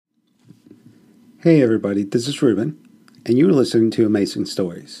Hey everybody, this is Ruben, and you're listening to Amazing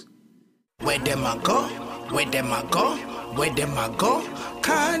Stories. Where them I go? Where them I go? Where them I go?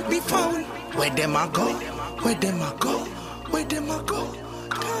 Can't be found. Where them I go? Where them I go? Where them I go?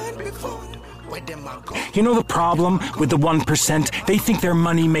 Can't be found. Where them I go? You know the problem with the 1%? They think their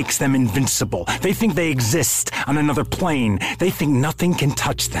money makes them invincible. They think they exist on another plane. They think nothing can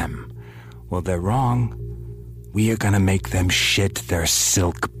touch them. Well, they're wrong. We are gonna make them shit their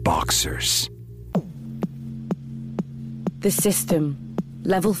silk boxers. The System,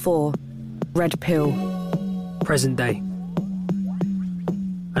 Level 4, Red Pill. Present day.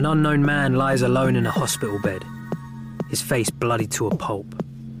 An unknown man lies alone in a hospital bed, his face bloody to a pulp.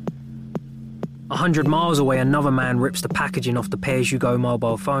 100 miles away, another man rips the packaging off the pay-as-you-go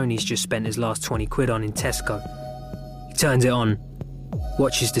mobile phone he's just spent his last 20 quid on in Tesco. He turns it on,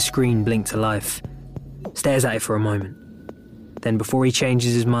 watches the screen blink to life, stares at it for a moment. Then, before he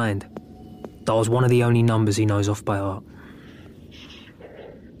changes his mind, dials one of the only numbers he knows off by heart.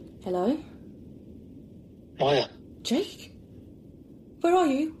 Hello? Maya, Jake? Where are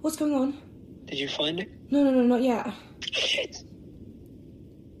you? What's going on? did you find it? No, not yet. Shit.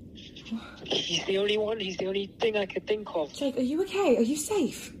 He's the only one. He's the only thing I could think of. Jake, are you okay? Are you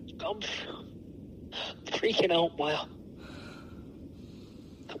safe? I'm freaking out, Maya.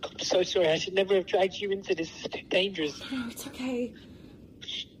 I'm so sorry. I should never have dragged you into this. It's too dangerous. No, it's okay.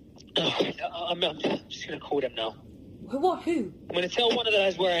 I'm just going to call them now. What? Who? I'm going to tell one of the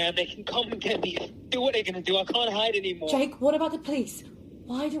guys where I am. They can come and get me. Do what they're going to do. I can't hide anymore. Jake, what about the police?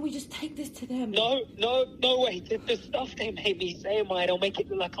 Why don't we just take this to them? No way. The stuff they made me say, Maya, they'll make it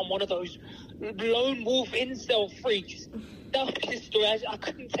look like I'm one of those lone wolf incel freaks. That was his story. I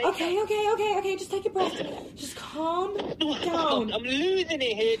couldn't take it. Okay. Just take a breath. Just calm down. I'm losing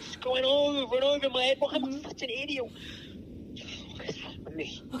it here. Just going over and over in my head. Why am I such an idiot? What's wrong with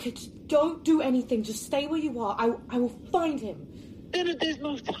me? Okay, just don't do anything. Just stay where you are. I will find him. There's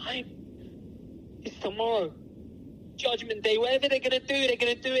no time. It's tomorrow. Judgment Day. Whatever they're going to do, they're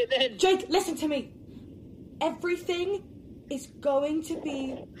going to do it then. Jake, listen to me. Everything is going to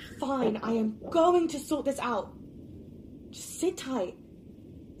be fine. I am going to sort this out. Just sit tight.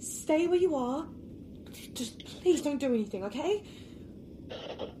 Stay where you are. Just please don't do anything, okay?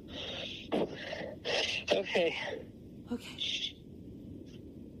 Okay. Okay.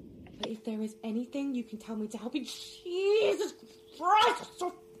 But if there is anything you can tell me to help you... Jesus Christ, it's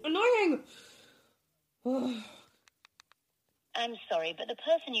so annoying! I'm sorry, but the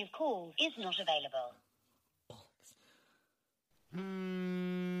person you've called is not available.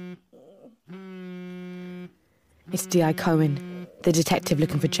 It's D.I. Cohen, the detective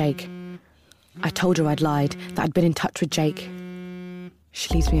looking for Jake. I told her I'd lied, that I'd been in touch with Jake.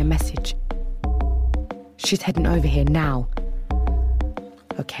 She leaves me a message. She's heading over here now.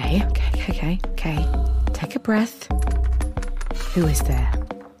 Okay. Take a breath. Who is there?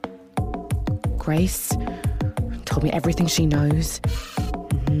 Grace told me everything she knows.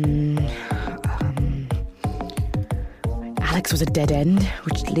 Alex was a dead end,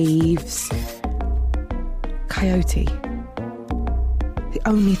 which leaves... Coyote. The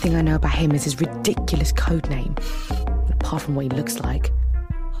only thing I know about him is his ridiculous code name. Apart from what he looks like.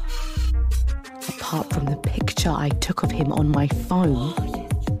 Apart from the picture I took of him on my phone.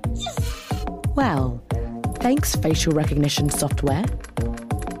 Well, thanks, facial recognition software.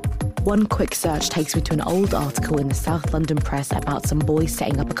 One quick search takes me to an old article in the South London Press about some boys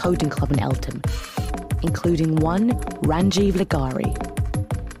setting up a coding club in Eltham, including one Ranjiv Ligari,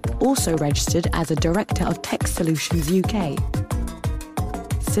 also registered as a director of Tech Solutions UK.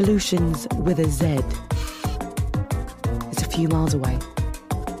 Solutions with a Z. It's a few miles away.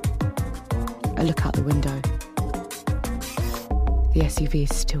 I look out the window. The SUV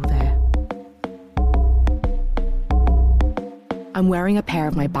is still there. I'm wearing a pair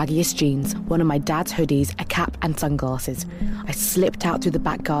of my baggiest jeans, one of my dad's hoodies, a cap and sunglasses. I slipped out through the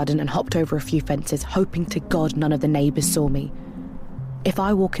back garden and hopped over a few fences, hoping to God none of the neighbours saw me. If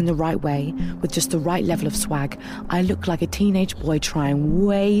I walk in the right way, with just the right level of swag, I look like a teenage boy trying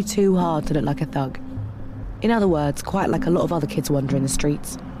way too hard to look like a thug. In other words, quite like a lot of other kids wandering the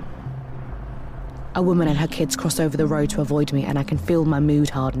streets. A woman and her kids cross over the road to avoid me, and I can feel my mood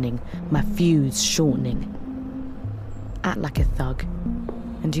hardening, my fuse shortening. Act like a thug,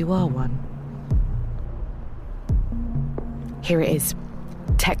 and you are one. Here it is.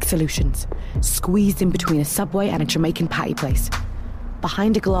 Tech Solutions, squeezed in between a Subway and a Jamaican patty place.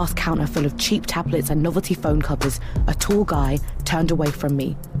 Behind a glass counter full of cheap tablets and novelty phone covers, a tall guy turned away from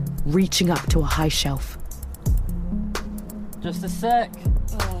me, reaching up to a high shelf. Just a sec.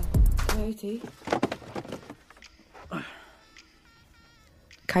 Coyote.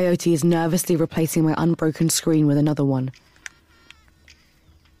 Coyote is nervously replacing my unbroken screen with another one.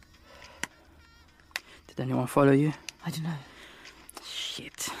 Did anyone follow you? I don't know.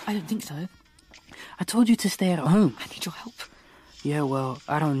 Shit. I don't think so. I told you to stay at home. I need your help. Yeah, well,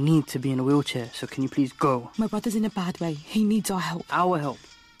 I don't need to be in a wheelchair, so can you please go? My brother's in a bad way. He needs our help. Our help?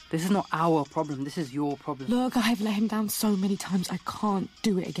 This is not our problem, this is your problem. Look, I've let him down so many times, I can't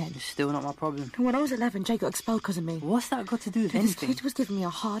do it again. It's still not my problem. When I was 11, Jake got expelled because of me. What's that got to do with This anything? kid was giving me a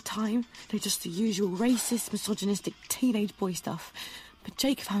hard time. They're just the usual racist, misogynistic teenage boy stuff. But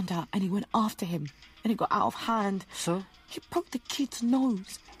Jake found out and he went after him. And it got out of hand. So? He broke the kid's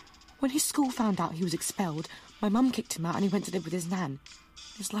nose. When his school found out he was expelled, my mum kicked him out and he went to live with his nan.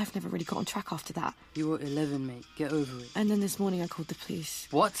 His life never really got on track after that. You were 11, mate. Get over it. And then this morning I called the police.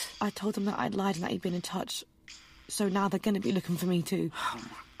 What? I told them that I'd lied and that he'd been in touch. So now they're going to be looking for me too. Oh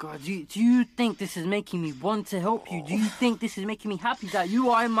my God, do you think this is making me want to help you? Do you think this is making me happy that you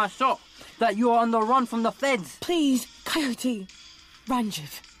are in my shop? That you are on the run from the feds? Please, Coyote.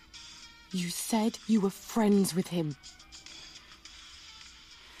 Ranjiv, you said you were friends with him.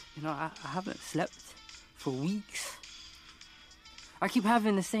 You know, I haven't slept for weeks. I keep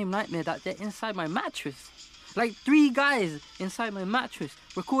having the same nightmare that they're inside my mattress. Like 3 guys inside my mattress,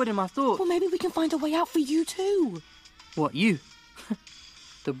 recording my thoughts. Well, maybe we can find a way out for you too. What, you?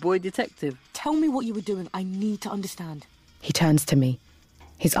 The boy detective? Tell me what you were doing. I need to understand. He turns to me,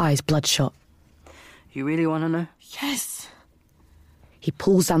 his eyes bloodshot. You really want to know? Yes. He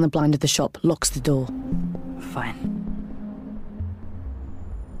pulls down the blind of the shop, locks the door. Fine.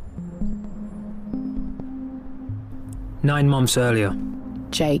 Nine months earlier.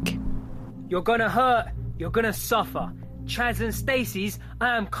 Jake. You're gonna hurt. You're gonna suffer. Chaz and Stacey's,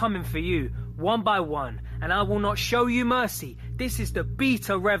 I am coming for you, one by one, and I will not show you mercy. This is the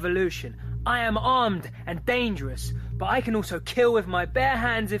beta revolution. I am armed and dangerous, but I can also kill with my bare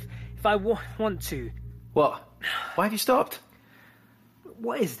hands if I want to. What? Why have you stopped?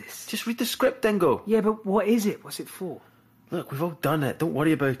 What is this? Just read the script, Dingo. Yeah, but what is it? What's it for? Look, we've all done it. Don't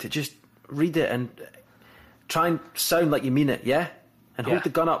worry about it. Just read it and try and sound like you mean it, yeah? And Yeah. hold the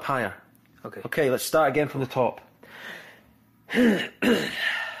gun up higher. Okay. Okay, let's start again from the top.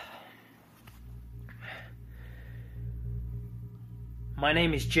 My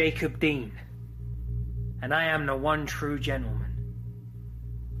name is Jacob Dean, and I am the one true gentleman.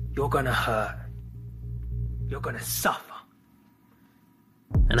 You're gonna hurt. You're gonna suffer.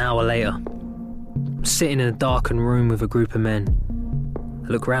 An hour later, I'm sitting in a darkened room with a group of men. I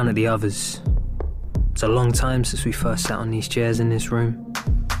look round at the others. It's a long time since we first sat on these chairs in this room.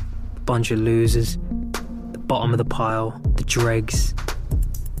 A bunch of losers. The bottom of the pile. The dregs.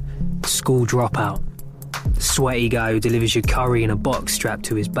 The school dropout. The sweaty guy who delivers your curry in a box strapped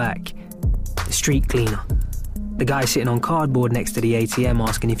to his back. The street cleaner. The guy sitting on cardboard next to the ATM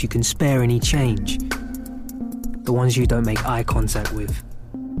asking if you can spare any change. The ones you don't make eye contact with.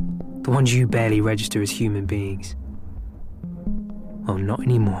 The ones you barely register as human beings. Well, not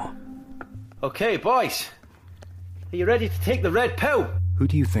anymore. Okay, boys. Are you ready to take the red pill? Who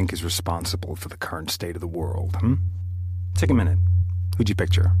do you think is responsible for the current state of the world, Take a minute. Who'd you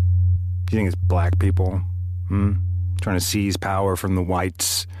picture? Do you think it's black people? Trying to seize power from the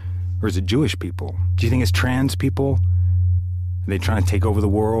whites? Or is it Jewish people? Do you think it's trans people? Are they trying to take over the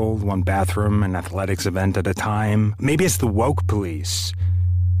world, one bathroom and athletics event at a time? Maybe it's the woke police.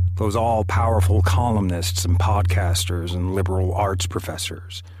 Those all-powerful columnists and podcasters and liberal arts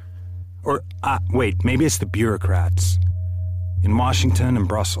professors. Or, wait, maybe it's the bureaucrats. In Washington and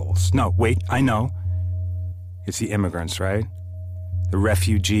Brussels. No, wait, I know. It's the immigrants, right? The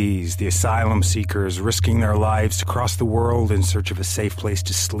refugees, the asylum seekers risking their lives to cross the world in search of a safe place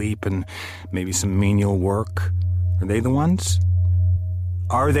to sleep and maybe some menial work. Are they the ones?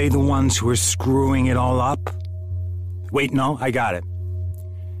 Are they the ones who are screwing it all up? Wait, no, I got it.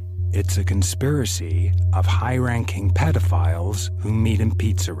 It's a conspiracy of high-ranking pedophiles who meet in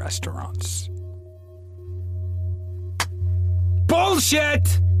pizza restaurants.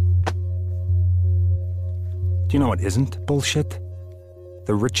 Bullshit! Do you know what isn't bullshit?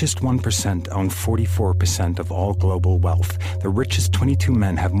 The richest 1% own 44% of all global wealth. The richest 22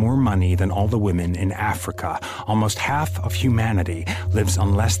 men have more money than all the women in Africa. Almost half of humanity lives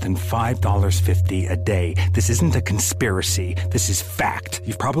on less than $5.50 a day. This isn't a conspiracy. This is fact.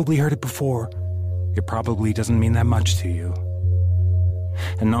 You've probably heard it before. It probably doesn't mean that much to you.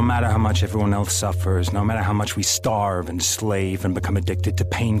 And no matter how much everyone else suffers, no matter how much we starve and slave and become addicted to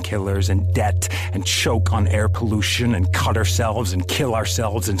painkillers and debt and choke on air pollution and cut ourselves and kill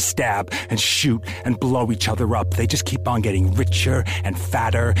ourselves and stab and shoot and blow each other up, they just keep on getting richer and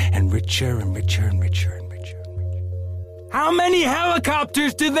fatter and richer and richer and richer and richer and richer. How many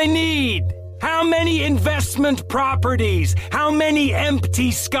helicopters do they need? How many investment properties? How many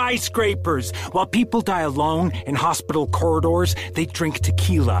empty skyscrapers? While people die alone in hospital corridors, they drink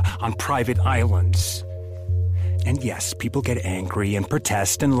tequila on private islands. And yes, people get angry and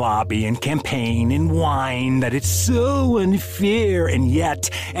protest and lobby and campaign and whine that it's so unfair, and yet,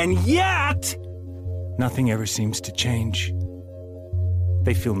 nothing ever seems to change.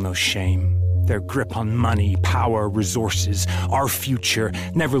 They feel no shame. Their grip on money, power, resources, our future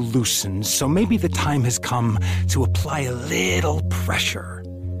never loosens, so maybe the time has come to apply a little pressure.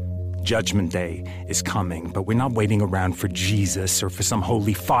 Judgment Day is coming, but we're not waiting around for Jesus or for some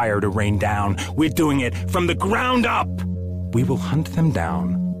holy fire to rain down. We're doing it from the ground up. We will hunt them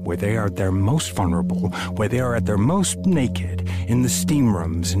down where they are at their most vulnerable, where they are at their most naked, in the steam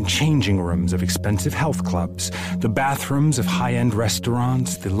rooms and changing rooms of expensive health clubs, the bathrooms of high-end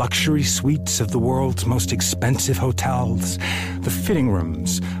restaurants, the luxury suites of the world's most expensive hotels, the fitting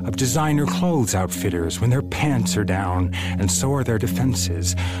rooms of designer clothes outfitters when their pants are down, and so are their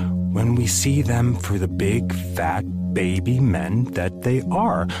defenses, when we see them for the big, fat, baby men that they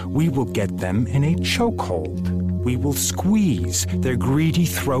are. We will get them in a chokehold. We will squeeze their greedy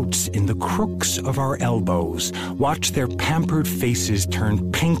throats in the crooks of our elbows, watch their pampered faces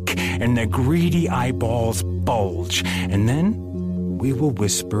turn pink and their greedy eyeballs bulge, and then we will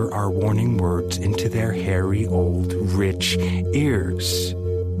whisper our warning words into their hairy, old, rich ears.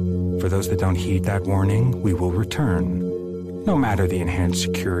 For those that don't heed that warning, we will return. No matter the enhanced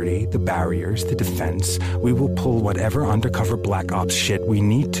security, the barriers, the defense, we will pull whatever undercover black ops shit we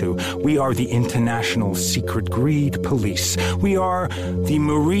need to. We are the international secret greed police. We are the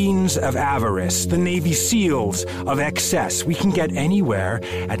Marines of avarice, the Navy SEALs of excess. We can get anywhere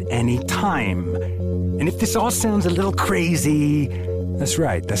at any time. And if this all sounds a little crazy, that's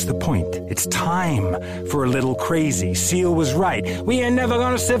right, that's the point. It's time for a little crazy. Seal was right. We are never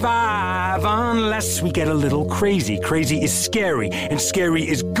gonna survive unless we get a little crazy. Crazy is scary, and scary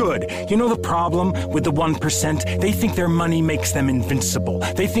is good. You know the problem with the 1%? They think their money makes them invincible.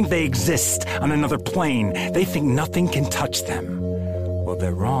 They think they exist on another plane. They think nothing can touch them. Well,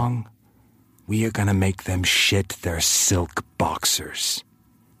 they're wrong. We are gonna make them shit their silk boxers.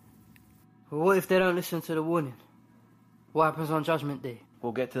 Well, what if they don't listen to the warning? What happens on Judgment Day?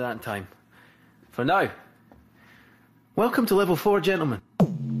 We'll get to that in time. For now, welcome to Level 4, gentlemen.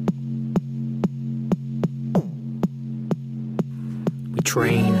 We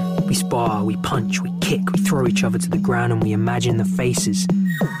train, we spar, we punch, we kick, we throw each other to the ground, and we imagine the faces,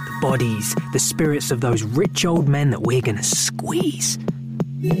 the bodies, the spirits of those rich old men that we're gonna squeeze.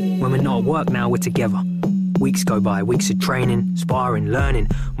 When we're not at work now, we're together. Weeks go by, weeks of training, sparring, learning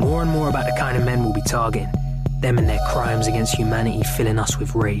more and more about the kind of men we'll be targeting. Them and their crimes against humanity filling us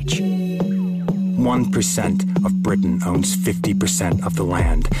with rage. 1% of Britain owns 50% of the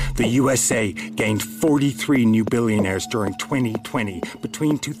land. The USA gained 43 new billionaires during 2020.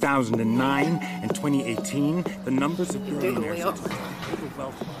 Between 2009 and 2018, the numbers of billionaires... I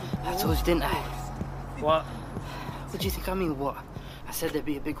told you, didn't I? What? What do you think I mean, what? I said there'd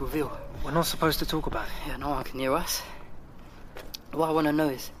be a big reveal. We're not supposed to talk about it. Yeah, no one can hear us. What I want to know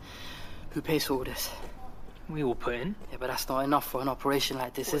is, who pays for all this? We all put in. Yeah, but that's not enough for an operation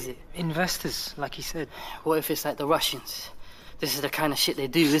like this, is it? Investors, like he said. What if it's like the Russians? This is the kind of shit they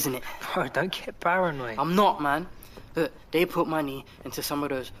do, isn't it? Bro, don't get paranoid. I'm not, man. Look, they put money into some of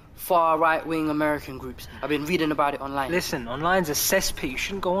those far right-wing American groups. I've been reading about it online. Listen, online's a cesspit. You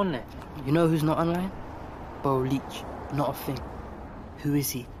shouldn't go on there. You know who's not online? Bo Leach. Not a thing. Who is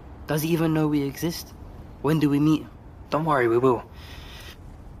he? Does he even know we exist? When do we meet him? Don't worry, we will.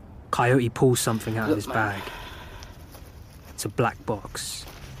 Coyote pulls something out of his bag. It's a black box.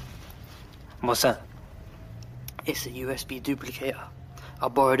 What's that? It's a USB duplicator. I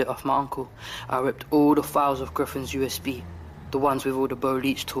borrowed it off my uncle. I ripped all the files of Griffin's USB. The ones with all the Bo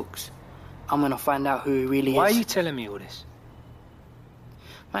Leach talks. I'm gonna find out who he really is. Why are you telling me all this?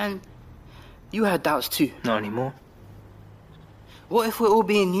 Man, you had doubts too. Not anymore. What if we're all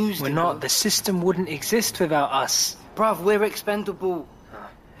being used? We're not. The system wouldn't exist without us. Bruv, we're expendable.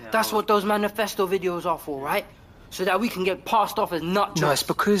 That's what those manifesto videos are for, right? So that we can get passed off as nut jobs. No, it's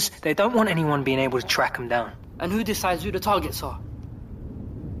because they don't want anyone being able to track them down. And who decides who the targets are?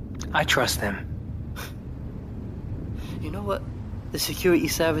 I trust them. You know what the security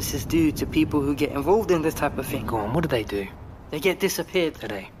services do to people who get involved in this type of thing? Go on, what do? They get disappeared. Do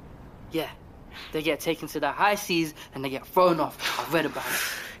they? Yeah. They get taken to the high seas and they get thrown off. I've read about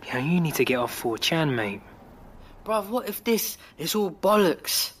it. Yeah, you need to get off 4chan, mate. Bruv, what if this is all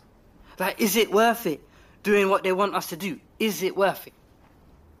bollocks? Like, is it worth it? Doing what they want us to do, is it worth it?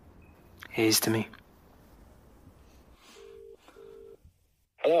 It is to me.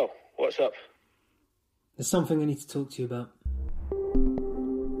 Hello, what's up? There's something I need to talk to you about.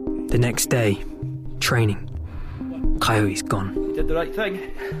 The next day, training. Coyote's gone. You did the right thing.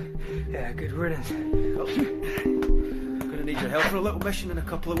 Yeah, good riddance. Oh. I'm gonna need your help for a little mission in a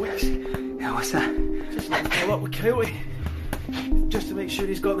couple of weeks. Yeah, what's that? Just need to follow up with Coyote. Just to make sure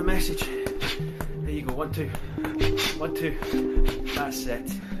he's got the message. There you go, 1, 2. 1, 2. That's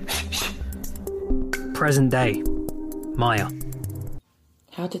it. Present day. Maya.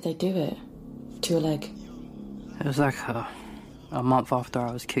 How did they do it? To your leg? It was like a month after I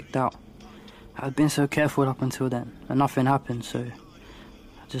was kicked out. I'd been so careful up until then, and nothing happened, so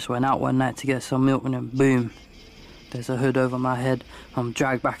I just went out one night to get some milk, and then boom, there's a hood over my head. I'm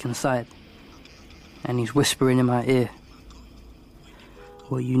dragged back inside, and he's whispering in my ear,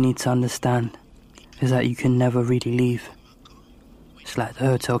 "What you need to understand is that you can never really leave. It's like the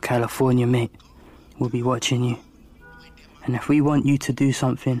Hotel California, mate. We'll be watching you. And if we want you to do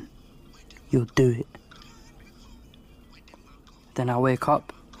something, you'll do it." Then I wake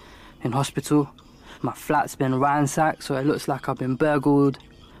up in hospital. My flat's been ransacked, so it looks like I've been burgled.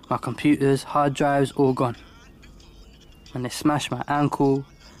 My computers, hard drives, all gone. And they smashed my ankle,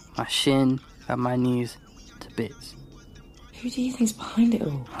 my shin, and my knees to bits. Who do you think's behind it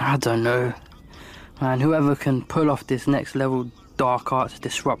all? I don't know. Man, whoever can pull off this next level dark arts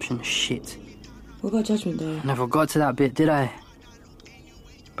disruption shit. What about Judgment Day? I never got to that bit, did I?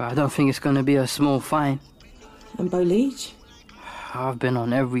 But I don't think it's going to be a small fine. And Bo Leach? I've been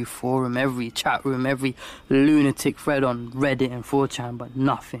on every forum, every chat room, every lunatic thread on Reddit and 4chan, but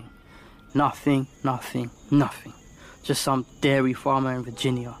nothing. Nothing. Just some dairy farmer in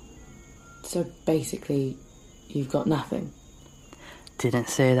Virginia. So basically, you've got nothing? Didn't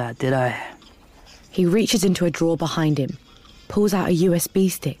say that, did I? He reaches into a drawer behind him, pulls out a USB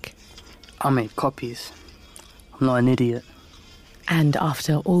stick. I made copies. I'm not an idiot. And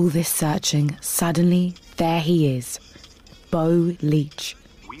after all this searching, suddenly, there he is. Bo Leach.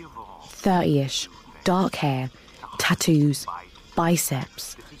 30-ish, dark hair, tattoos,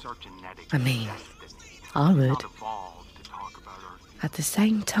 biceps. I mean, I would. At the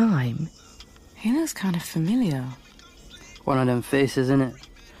same time, he looks kind of familiar. One of them faces, innit?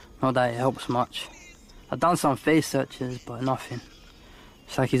 Not that it helps much. I've done some face searches, but nothing.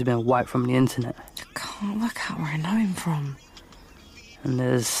 It's like he's been wiped from the internet. I can't work out where I know him from. And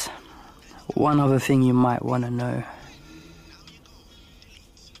there's one other thing you might want to know.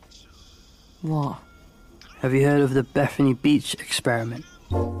 What? Have you heard of the Bethany Beach experiment?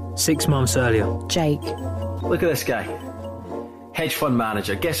 6 months earlier. Jake. Look at this guy. Hedge fund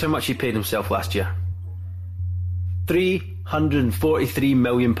manager. Guess how much he paid himself last year? £343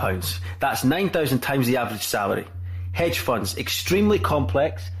 million. That's 9,000 times the average salary. Hedge funds, extremely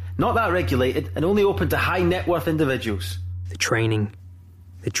complex, not that regulated, and only open to high net worth individuals. The training,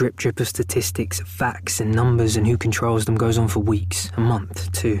 the drip of statistics, facts and numbers and who controls them goes on for weeks, a month,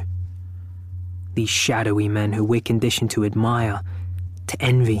 2. These shadowy men who we're conditioned to admire, to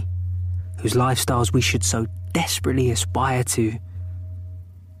envy, whose lifestyles we should so desperately aspire to,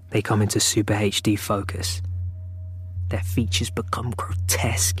 they come into super HD focus. Their features become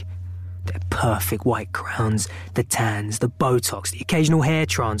grotesque. Their perfect white crowns, the tans, the Botox, the occasional hair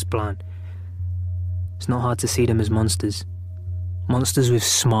transplant. It's not hard to see them as monsters. Monsters with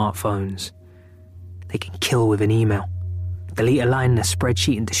smartphones. They can kill with an email, delete a line in a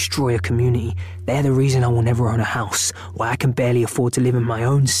spreadsheet and destroy a community. They're the reason I will never own a house, why I can barely afford to live in my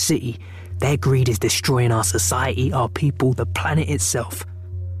own city. Their greed is destroying our society, our people, the planet itself.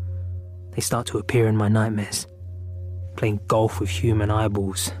 They start to appear in my nightmares, playing golf with human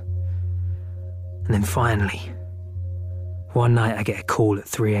eyeballs. And then finally, one night I get a call at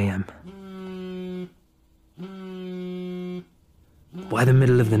 3 a.m. Why the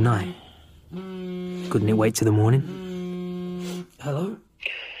middle of the night? Couldn't it wait till the morning? Hello?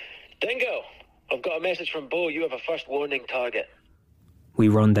 Dingo, I've got a message from Bo. You have a first warning target. We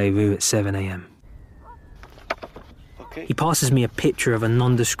rendezvous at 7 a.m. Okay. He passes me a picture of a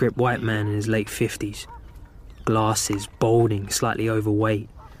nondescript white man in his late 50s. Glasses, balding, slightly overweight.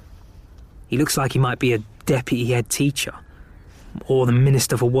 He looks like he might be a deputy head teacher. Or the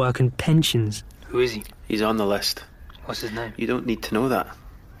Minister for Work and Pensions. Who is he? He's on the list. What's his name? You don't need to know that.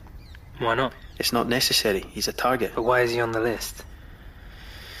 Why not? It's not necessary. He's a target. But why is he on the list?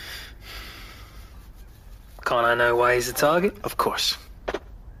 Can't I know why he's a target? Of course.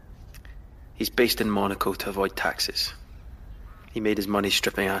 He's based in Monaco to avoid taxes. He made his money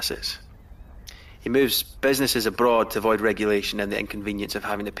stripping assets. He moves businesses abroad to avoid regulation and the inconvenience of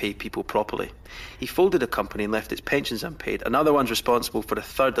having to pay people properly. He folded a company and left its pensions unpaid. Another one's responsible for a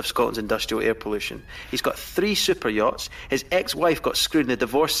third of Scotland's industrial air pollution. He's got 3 super yachts. His ex-wife got screwed in a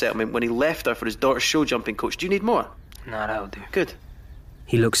divorce settlement when he left her for his daughter's show jumping coach. Do you need more? No, that'll do. Good.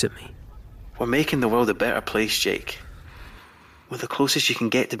 He looks at me. We're making the world a better place, Jake. We're the closest you can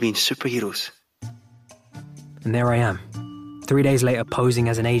get to being superheroes. And there I am, 3 days later posing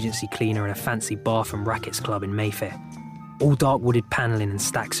as an agency cleaner in a fancy bath and rackets club in Mayfair. All dark wooded panelling and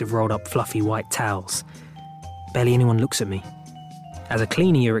stacks of rolled up fluffy white towels. Barely anyone looks at me. As a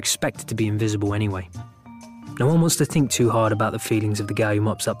cleaner, you're expected to be invisible anyway. No one wants to think too hard about the feelings of the guy who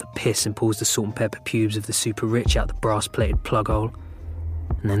mops up the piss and pulls the salt and pepper pubes of the super rich out the brass-plated plug hole.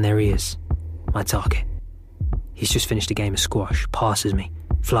 And then there he is, my target. He's just finished a game of squash, passes me,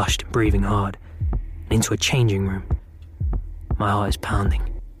 flushed and breathing hard, and into a changing room. My heart is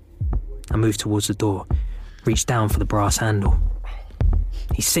pounding. I move towards the door, reach down for the brass handle.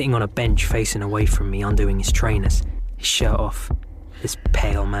 He's sitting on a bench facing away from me, undoing his trainers, his shirt off. This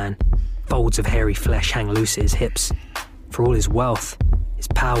pale man. Folds of hairy flesh hang loose at his hips. For all his wealth, his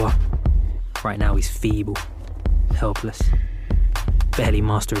power, right now he's feeble, helpless. Barely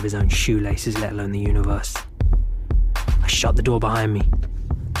master of his own shoelaces, let alone the universe. I shut the door behind me,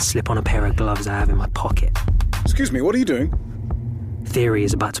 slip on a pair of gloves I have in my pocket. Excuse me, what are you doing? Theory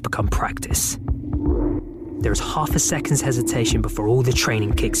is about to become practice. There is half a second's hesitation before all the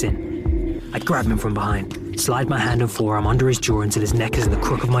training kicks in. I grab him from behind, slide my hand and forearm under his jaw until his neck is in the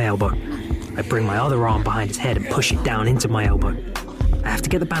crook of my elbow. I bring my other arm behind his head and push it down into my elbow. I have to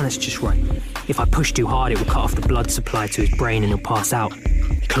get the balance just right. If I push too hard, it will cut off the blood supply to his brain and he'll pass out.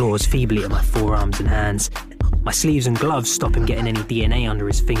 He claws feebly at my forearms and hands. My sleeves and gloves stop him getting any DNA under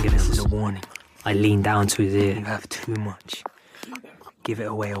his fingernails. This is a warning. I lean down to his ear. You have too much. Give it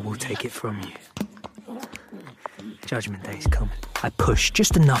away or we'll take it from you. Judgment Day's coming. I push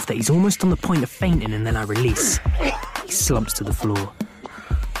just enough that he's almost on the point of fainting and then I release. He slumps to the floor.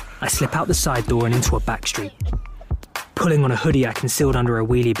 I slip out the side door and into a back street. Pulling on a hoodie I concealed under a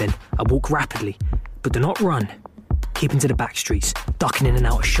wheelie bin, I walk rapidly, but do not run. Keeping to the back streets, ducking in and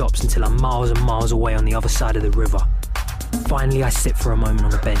out of shops until I'm miles and miles away on the other side of the river. Finally, I sit for a moment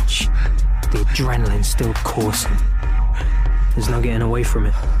on the bench. The adrenaline still coursing. There's no getting away from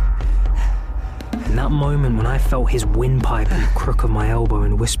it. In that moment when I felt his windpipe in the crook of my elbow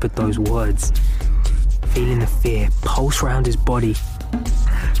and whispered those words, feeling the fear pulse round his body,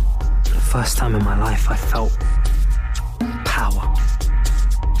 for the first time in my life I felt power.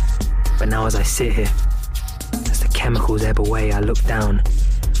 But now as I sit here, as the chemicals ebb away, I look down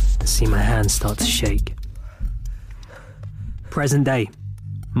and see my hands start to shake. Present day,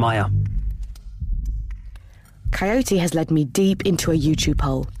 Maya. Coyote has led me deep into a YouTube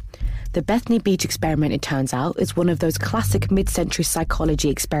hole. The Bethany Beach experiment, it turns out, is one of those classic mid-century psychology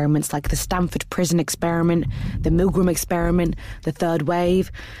experiments like the Stanford Prison Experiment, the Milgram Experiment, the Third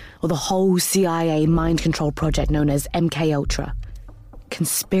Wave, or the whole CIA mind control project known as MKUltra.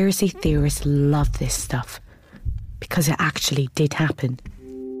 Conspiracy theorists love this stuff because it actually did happen.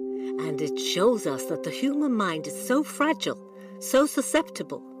 And it shows us that the human mind is so fragile, so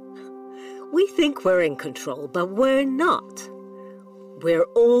susceptible. We think we're in control, but we're not. We're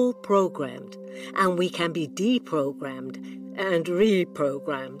all programmed, and we can be deprogrammed and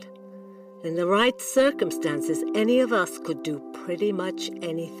reprogrammed. In the right circumstances, any of us could do pretty much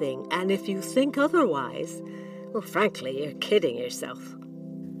anything, and if you think otherwise, well, frankly, you're kidding yourself.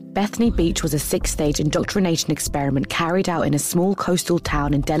 Bethany Beach was a 6-stage indoctrination experiment carried out in a small coastal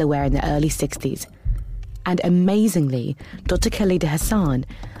town in Delaware in the early 60s. And amazingly, Dr. Khalida Hassan,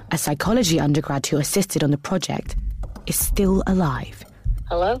 a psychology undergrad who assisted on the project, is still alive.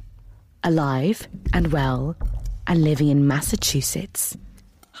 Hello? Alive and well and living in Massachusetts.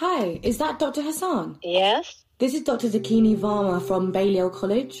 Hi, is that Dr. Hassan? Yes? This is Dr. Zakini Varma from Balliol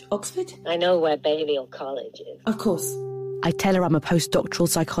College, Oxford. I know where Balliol College is. Of course. I tell her I'm a postdoctoral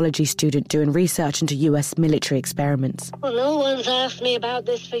psychology student doing research into US military experiments. Well, no one's asked me about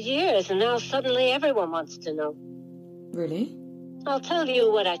this for years, and now suddenly everyone wants to know. Really? I'll tell you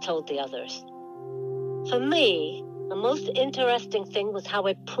what I told the others. For me, the most interesting thing was how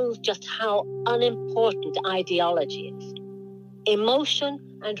it proved just how unimportant ideology is.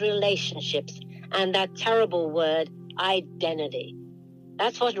 Emotion and relationships, and that terrible word, identity.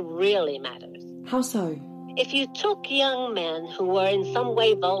 That's what really matters. How so? If you took young men who were in some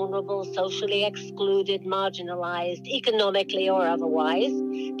way vulnerable, socially excluded, marginalized, economically or otherwise,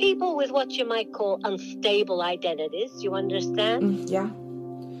 people with what you might call unstable identities, you understand? Yeah.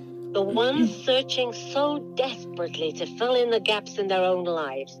 The ones searching so desperately to fill in the gaps in their own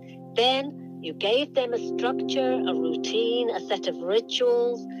lives, then You gave them a structure, a routine, a set of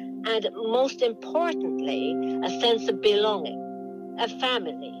rituals, and most importantly, a sense of belonging. A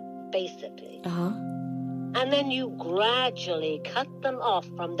family, basically. And then you gradually cut them off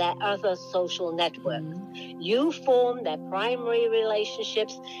from their other social networks. You form their primary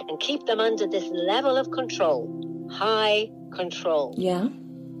relationships and keep them under this level of control. High control. Yeah.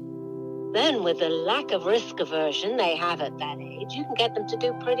 Then, with the lack of risk aversion they have at that age, you can get them to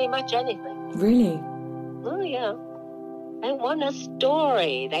do pretty much anything. Really? Oh, yeah. They want a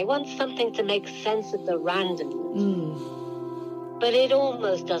story. They want something to make sense of the randomness. But it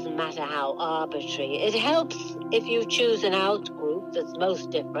almost doesn't matter how arbitrary. It helps if you choose an out-group that's most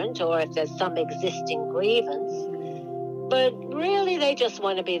different, or if there's some existing grievance. But really, they just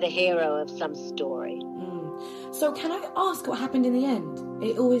want to be the hero of some story. So can I ask what happened in the end?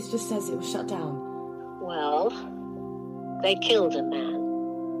 It always just says it was shut down. Well, they killed a man.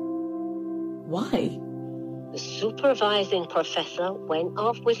 Why? The supervising professor went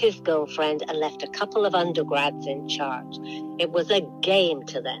off with his girlfriend and left a couple of undergrads in charge. It was a game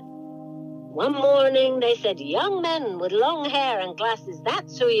to them. One morning, they said, young men with long hair and glasses,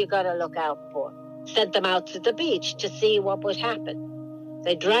 that's who you gotta look out for. Sent them out to the beach to see what would happen.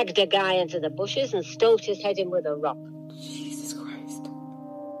 They dragged a guy into the bushes and stoved his head in with a rock. Jesus Christ.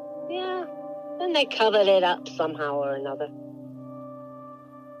 Yeah, then they covered it up somehow or another.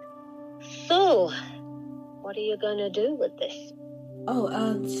 So, what are you going to do with this?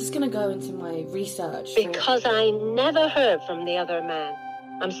 Just going to go into my research. Because I never heard from the other man.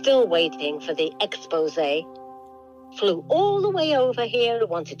 I'm still waiting for the expose. Flew all the way over here,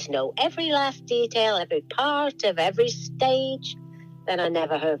 wanted to know every last detail, every part of every stage. Then I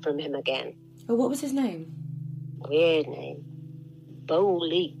never heard from him again. Oh, what was his name? Weird name. Bo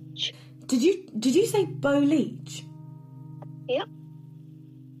Leach. Did you say Bo Leach? Yep.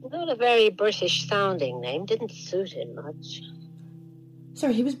 Not a very British-sounding name. Didn't suit him much.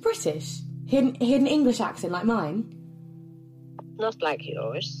 Sorry, he was British? He had an English accent like mine? Not like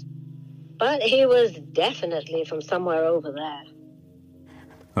yours. But he was definitely from somewhere over there.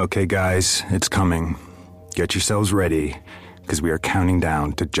 Okay, guys, it's coming. Get yourselves ready, because we are counting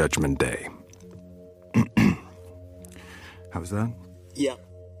down to Judgment Day. How was that? Yeah,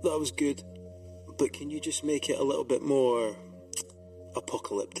 that was good. But can you just make it a little bit more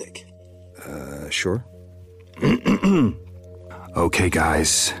apocalyptic? Sure. Okay,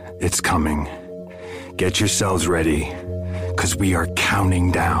 guys, it's coming. Get yourselves ready, because we are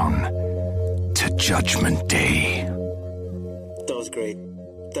counting down to Judgment Day. That was great.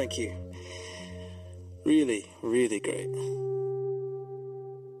 Thank you. Really, really great.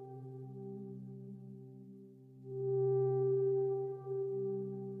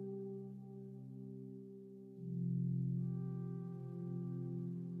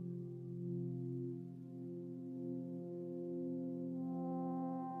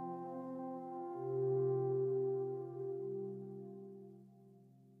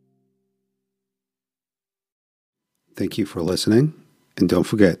 Thank you for listening, and don't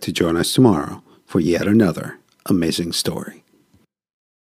forget to join us tomorrow for yet another amazing story.